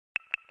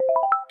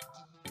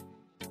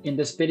In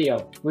this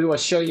video, we will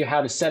show you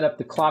how to set up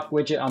the clock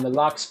widget on the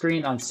lock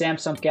screen on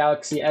Samsung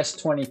Galaxy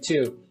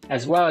S22,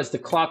 as well as the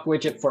clock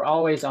widget for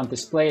always on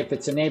display if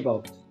it's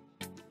enabled.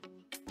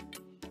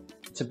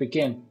 To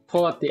begin,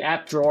 pull up the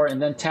app drawer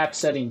and then tap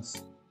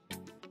Settings.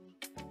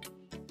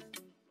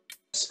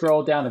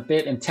 Scroll down a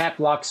bit and tap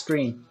Lock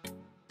Screen.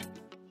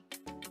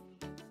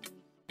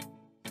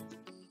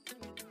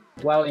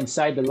 While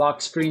inside the lock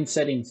screen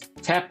settings,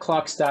 tap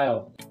Clock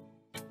Style.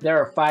 There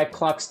are 5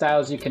 clock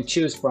styles you can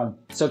choose from,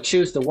 so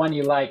choose the one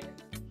you like.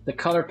 The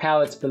color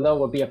palettes below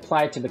will be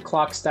applied to the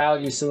clock style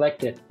you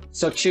selected,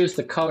 so choose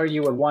the color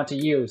you would want to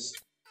use.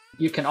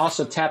 You can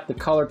also tap the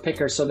color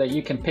picker so that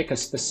you can pick a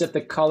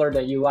specific color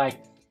that you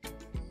like.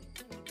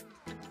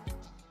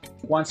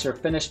 Once you're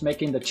finished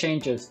making the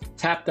changes,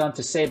 tap Done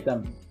to save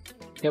them.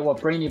 It will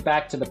bring you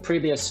back to the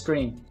previous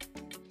screen.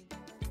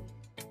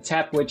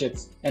 Tap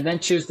Widgets, and then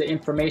choose the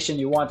information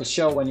you want to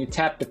show when you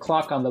tap the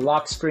clock on the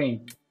lock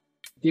screen.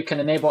 You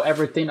can enable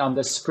everything on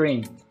this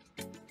screen.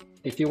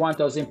 If you want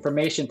those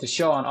information to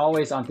show on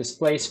Always on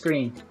Display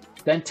screen,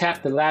 then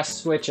tap the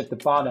last switch at the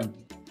bottom.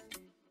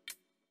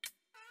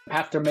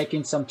 After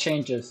making some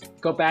changes,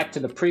 go back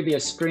to the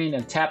previous screen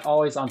and tap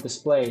Always on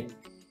Display.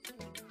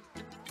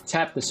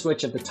 Tap the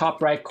switch at the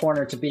top right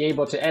corner to be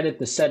able to edit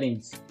the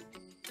settings.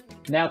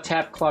 Now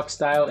tap Clock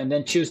Style and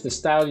then choose the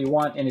style you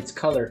want and its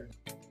color.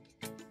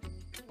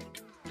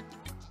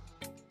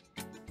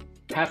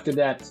 After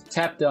that,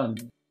 tap Done.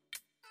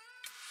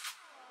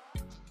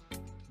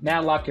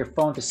 Now lock your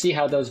phone to see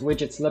how those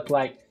widgets look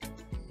like.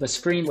 The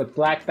screen with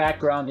black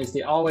background is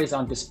the Always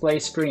on Display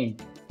screen.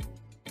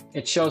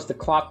 It shows the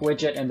clock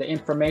widget and the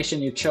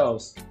information you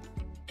chose.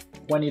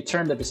 When you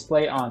turn the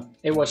display on,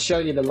 it will show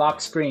you the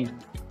lock screen.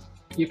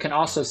 You can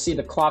also see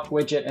the clock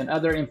widget and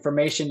other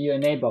information you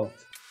enabled.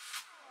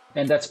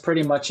 And that's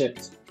pretty much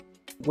it.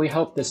 We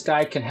hope this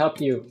guide can help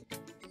you.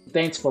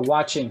 Thanks for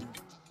watching.